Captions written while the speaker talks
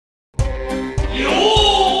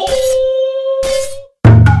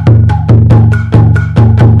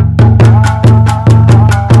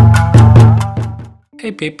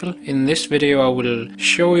people, in this video I will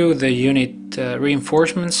show you the unit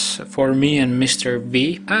reinforcements for me and Mr.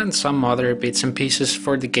 V and some other bits and pieces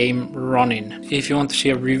for the game Ronin. If you want to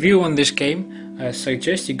see a review on this game, I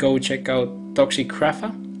suggest you go check out Toxicrafa.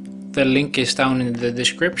 The link is down in the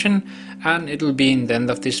description and it'll be in the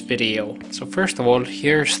end of this video. So first of all,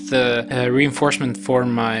 here's the reinforcement for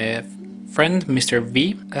my friend Mr.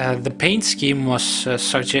 V. The paint scheme was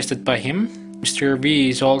suggested by him. Mr. V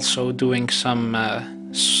is also doing some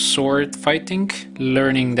sword fighting,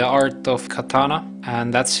 learning the art of katana,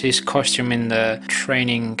 and that's his costume in the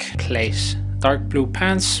training place. Dark blue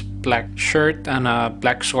pants, black shirt and a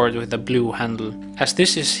black sword with a blue handle. As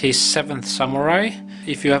this is his 7th samurai,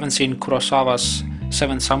 if you haven't seen Kurosawa's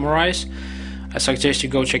 7 Samurais, I suggest you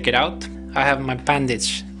go check it out. I have my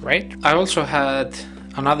Bandits, right? I also had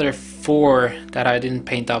another 4 that I didn't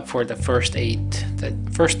paint up for the first 8.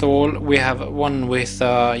 First of all, we have one with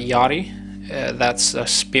Yari, that's a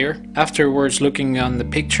spear. Afterwards, looking on the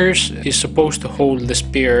pictures, he's supposed to hold the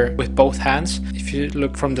spear with both hands. If you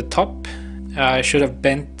look from the top, I should have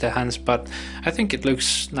bent the hands, but I think it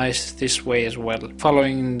looks nice this way as well.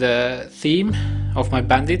 Following the theme of my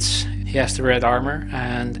bandits, he has the red armor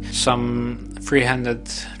and some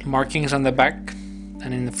free-handed markings on the back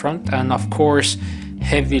and in the front, and of course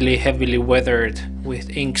heavily weathered with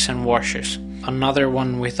inks and washes. Another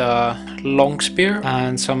one with a long spear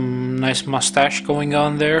and some nice mustache going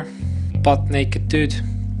on there. Butt naked dude.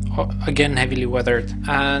 Again heavily weathered.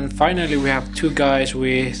 And finally we have 2 guys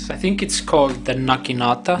with, I think it's called the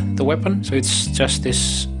naginata, the weapon. So it's just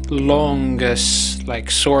this longest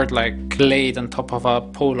like sword like blade on top of a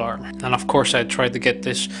polearm. And of course I tried to get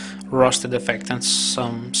this rusted effect and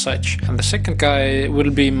some such. And the second guy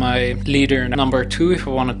will be my leader number 2 if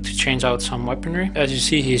I wanted to change out some weaponry. As you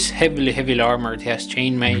see, he's heavily armored. He has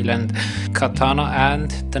chainmail and katana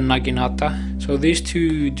and the naginata. So these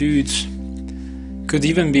 2 dudes could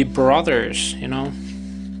even be brothers, you know,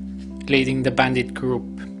 leading the bandit group.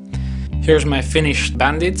 Here's my finished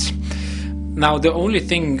bandits. Now the only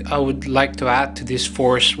thing I would like to add to this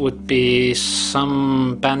force would be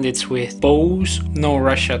some bandits with bows. No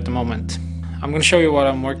rush at the moment. I'm going to show you what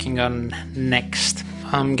I'm working on next.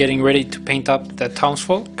 I'm getting ready to paint up the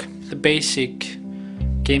townsfolk. The basic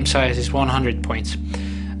game size is 100 points.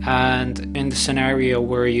 And in the scenario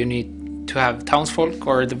where you need to have townsfolk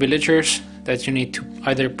or the villagers that you need to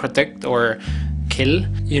either protect or kill,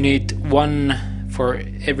 you need 1 for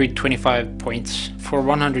every 25 points. For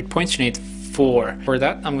 100 points you need 4. For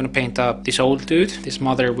that I'm gonna paint up this old dude, this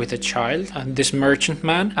mother with a child, and this merchant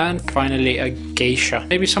man, and finally a geisha.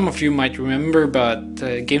 Maybe some of you might remember,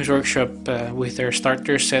 but Games Workshop with their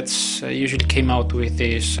starter sets usually came out with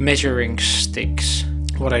these measuring sticks.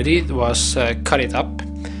 What I did was cut it up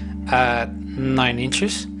at 9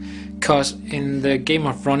 inches, because in the game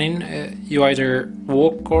of Ronin you either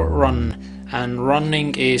walk or run, and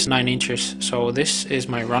running is 9 inches, so this is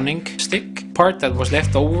my running stick. Part that was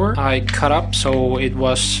left over I cut up so it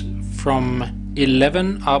was from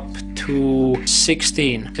 11 up to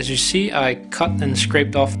 16. As you see, I cut and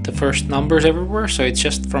scraped off the first numbers everywhere, so it's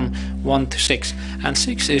just from 1 to 6, and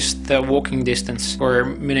 6 is the walking distance for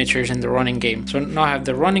miniatures in the running game. So now I have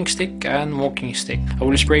the running stick and walking stick. I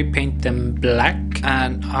will spray paint them black,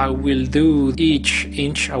 and I will do each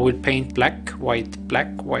inch I will paint black, white, black,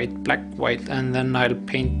 white, black, white, and then I'll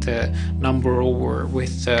paint the number over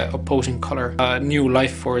with opposing color. A new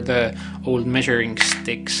life for the old measuring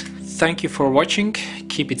sticks. Thank you for watching,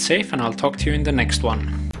 keep it safe, and I'll talk to you in the next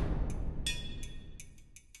one.